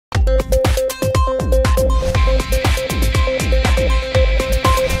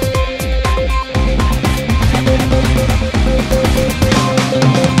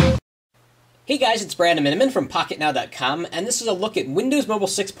guys, it's Brandon Miniman from Pocketnow.com, and this is a look at Windows Mobile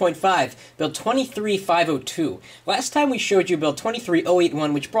 6.5, build 23502. Last time we showed you build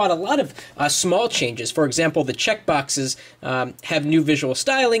 23081, which brought a lot of small changes. For example, the checkboxes have new visual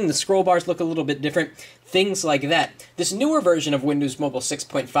styling, the scroll bars look a little bit different, things like that. This newer version of Windows Mobile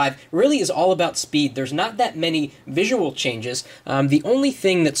 6.5 really is all about speed. There's not that many visual changes. The only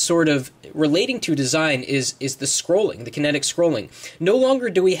thing that's sort of relating to design is the scrolling, the kinetic scrolling. No longer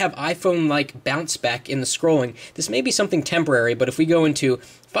do we have iPhone-like bounce back in the scrolling. This may be something temporary, but if we go into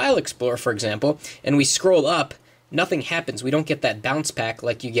File Explorer, for example, and we scroll up, nothing happens. We don't get that bounce back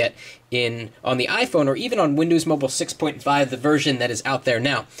like you get on the iPhone or even on Windows Mobile 6.5, the version that is out there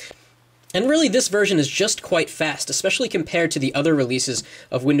now. And really, this version is just quite fast, especially compared to the other releases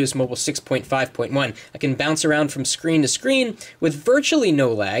of Windows Mobile 6.5.1. I can bounce around from screen to screen with virtually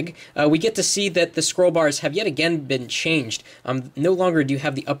no lag. We get to see that the scroll bars have yet again been changed. No longer do you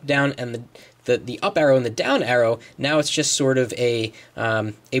have the up, down, and the up arrow and the down arrow. Now it's just sort of a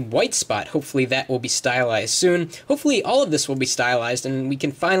white spot. Hopefully that will be stylized soon. Hopefully all of this will be stylized, and we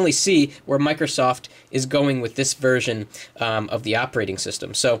can finally see where Microsoft is going with this version of the operating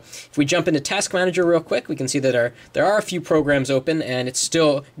system. So if we jump into Task Manager real quick, we can see that there are a few programs open, and it's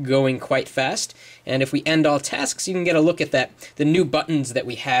still going quite fast. And if we end all tasks, you can get a look at the new buttons that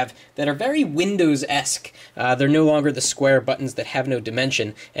we have that are very Windows-esque. They're no longer the square buttons that have no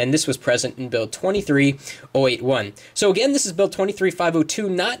dimension, and this was present in build 23081. So again, this is build 23502.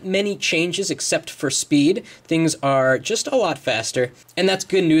 Not many changes except for speed. Things are just a lot faster, and that's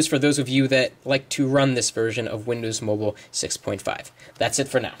good news for those of you that like to run this version of Windows Mobile 6.5. That's it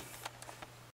for now.